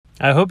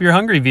I hope you're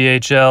hungry,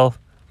 VHL.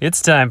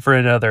 It's time for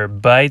another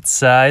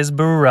bite-sized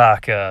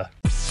Berocka.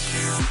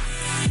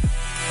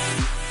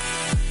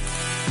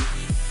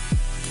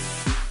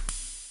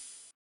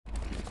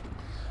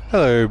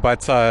 Hello,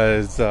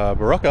 bite-sized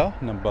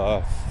Berocka,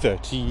 number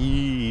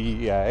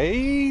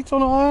 38 or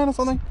 9 or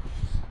something.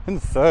 In the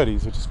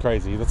 30s, which is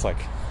crazy. That's like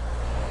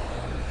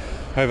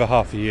over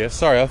half a year.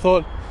 Sorry, I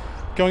thought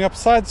going up a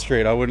side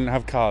street I wouldn't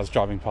have cars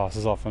driving past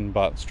as often,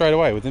 but straight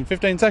away, within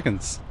 15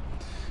 seconds,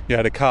 you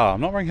had a car.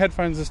 I'm not wearing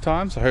headphones this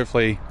time, so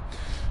hopefully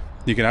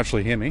you can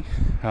actually hear me.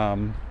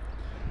 I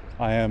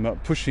am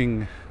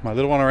pushing my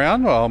little one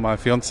around while my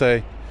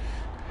fiance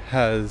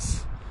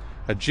has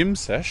a gym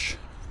sesh.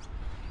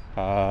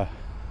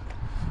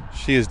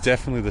 She is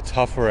definitely the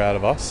tougher out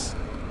of us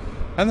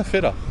and the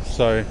fitter,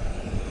 so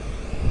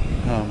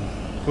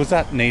was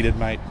that needed,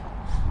 mate?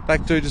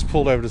 That dude just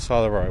pulled over to the side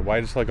of the road,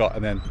 waited till I got,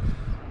 and then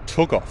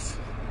took off.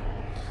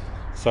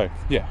 So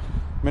yeah,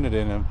 minute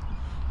in and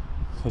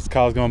this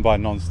car's going by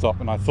non-stop,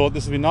 and I thought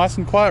this would be a nice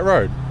and quiet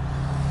road.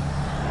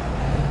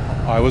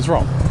 I was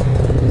wrong.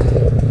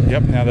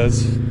 Yep, now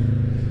there's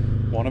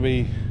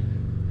wannabes.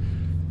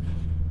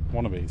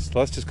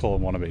 Let's just call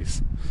them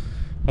wannabes.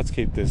 Let's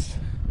keep this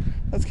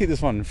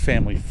one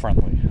family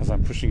friendly as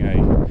I'm pushing a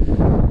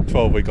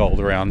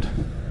 12-week-old around.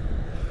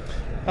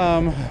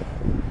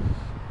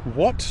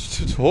 What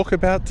to talk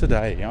about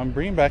today? I'm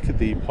bringing back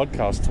the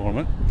podcast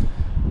tournament,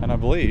 and I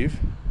believe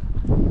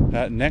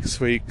that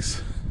next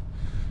week's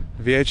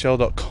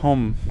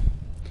VHL.com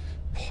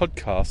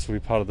podcast will be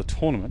part of the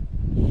tournament.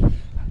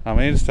 I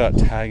need to start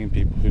tagging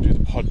people who do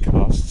the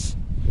podcasts,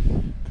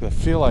 because I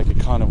feel like it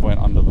kind of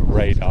went under the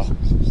radar.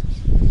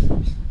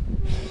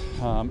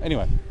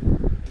 Anyway,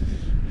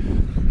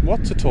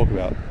 what to talk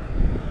about?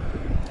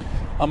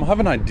 I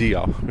have an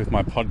idea with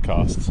my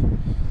podcasts.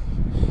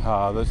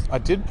 I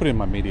did put in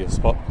my media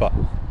spot, but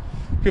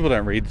people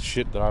don't read the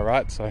shit that I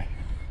write, so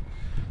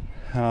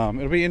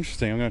it'll be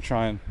interesting. I'm going to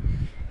try and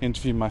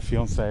interview my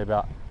fiance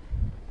about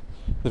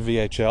the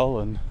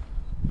VHL and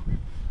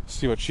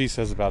see what she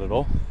says about it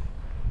all.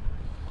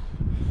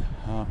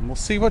 We'll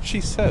see what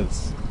she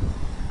says.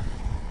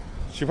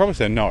 She'll probably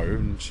say no,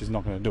 and she's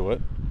not going to do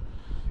it.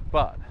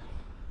 But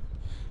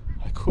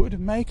I could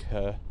make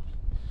her.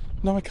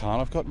 No, I can't.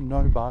 I've got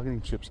no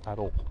bargaining chips at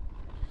all.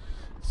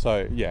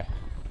 So yeah.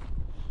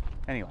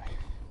 Anyway,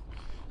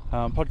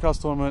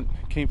 podcast tournament.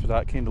 Keen for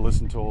that. Keen to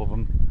listen to all of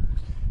them.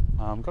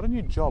 Got a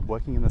new job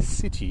working in the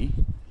city.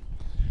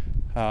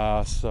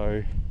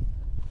 So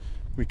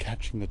we're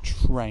catching the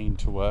train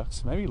to work.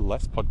 So maybe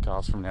less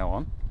podcasts from now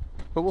on.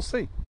 But we'll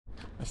see.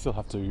 I still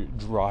have to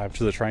drive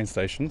to the train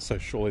station, so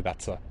surely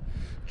that's a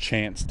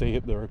chance to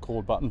hit the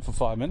record button for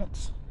 5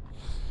 minutes.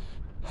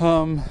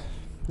 Yeah.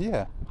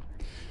 I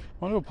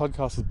want to do a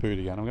podcast with Boot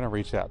again. I'm going to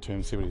reach out to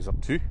him, see what he's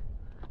up to.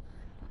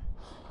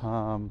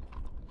 I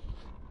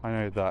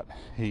know that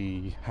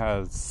he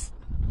has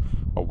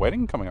a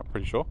wedding coming up,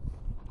 pretty sure.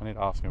 I need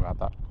to ask him about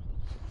that.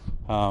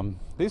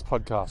 These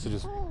podcasts are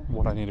just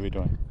what I need to be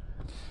doing.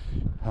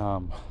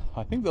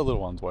 I think the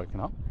little one's woken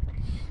up,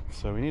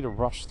 so we need to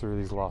rush through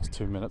these last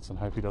 2 minutes and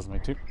hope he doesn't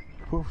make too.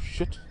 Oh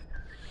shit!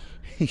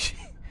 He's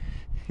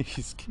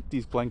kicked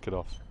his blanket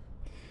off.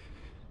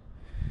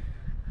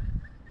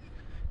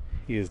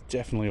 He is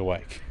definitely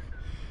awake.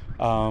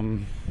 So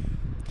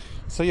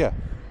yeah,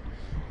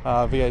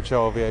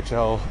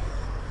 VHL.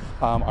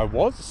 I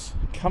was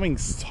coming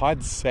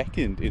tied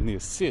second in the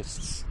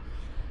assists.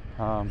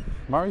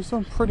 Murray's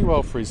doing pretty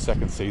well for his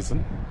second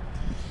season.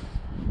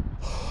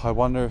 I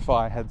wonder if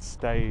I had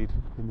stayed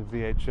in the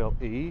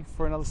VHLE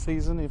for another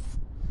season, if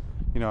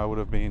I would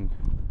have been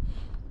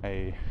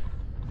a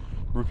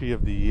Rookie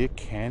of the Year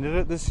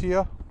candidate this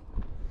year.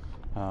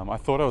 I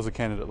thought I was a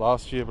candidate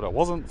last year, but I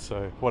wasn't,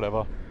 so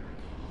whatever.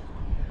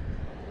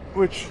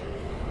 Which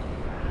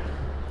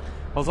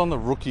I was on the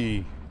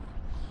Rookie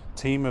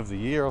Team of the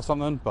Year or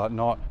something, but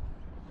not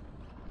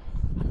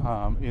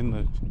in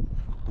the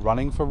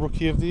running for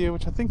Rookie of the Year,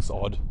 which I think's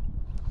odd.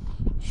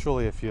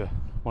 Surely if you're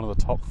one of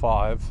the top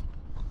 5.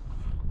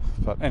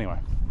 But anyway,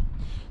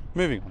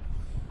 moving on.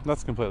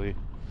 That's completely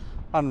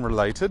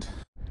unrelated.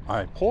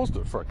 I paused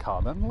it for a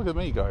car then. Look at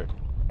me go.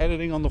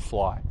 Editing on the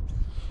fly.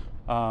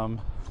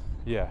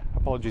 Yeah,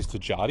 apologies to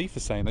Jardy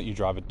for saying that you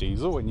drive a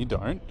diesel when you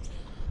don't.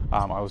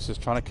 I was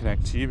just trying to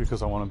connect to you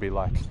because I want to be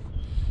like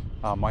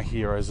my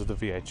heroes of the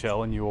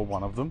VHL, and you are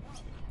one of them.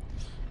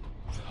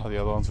 The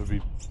other ones would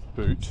be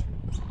Boot.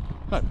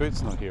 No,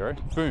 Boot's not a hero.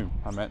 Boom,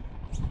 I meant.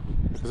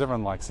 Because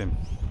everyone likes him.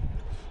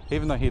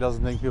 Even though he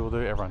doesn't think people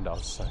do, everyone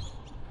does. So,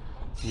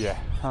 yeah.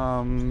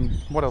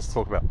 What else to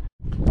talk about?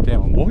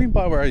 Damn, I'm walking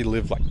by where I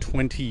lived like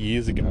 20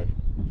 years ago.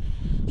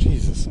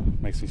 Jesus,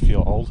 it makes me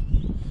feel old.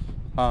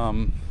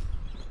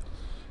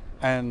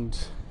 And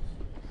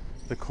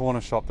the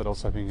corner shop that I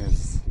was hoping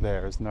is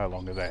there is no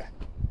longer there.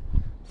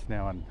 It's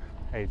now an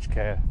aged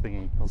care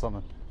thingy or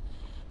something.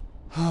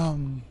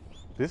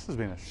 This has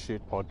been a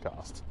shit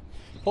podcast.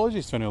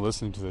 Apologies to anyone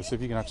listening to this,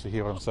 if you can actually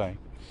hear what I'm saying.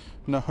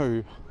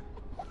 No,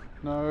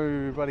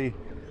 buddy.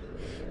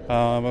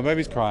 My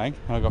baby's crying.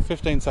 I've got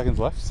 15 seconds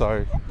left,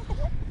 so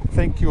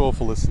thank you all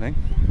for listening.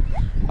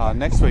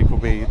 Next week will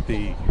be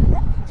the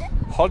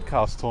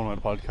podcast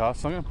tournament podcast,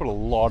 so I'm going to put a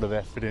lot of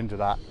effort into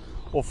that,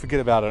 or forget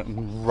about it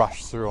and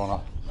rush through on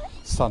a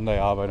Sunday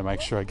arvo to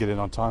make sure I get in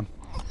on time.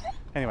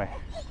 Anyway,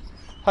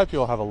 hope you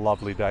all have a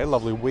lovely day,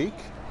 lovely week.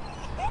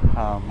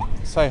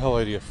 Say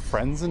hello to your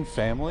friends and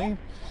family.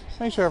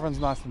 Make sure everyone's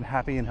nice and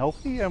happy and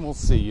healthy, and we'll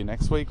see you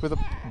next week with a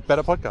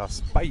better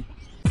podcast. Bye.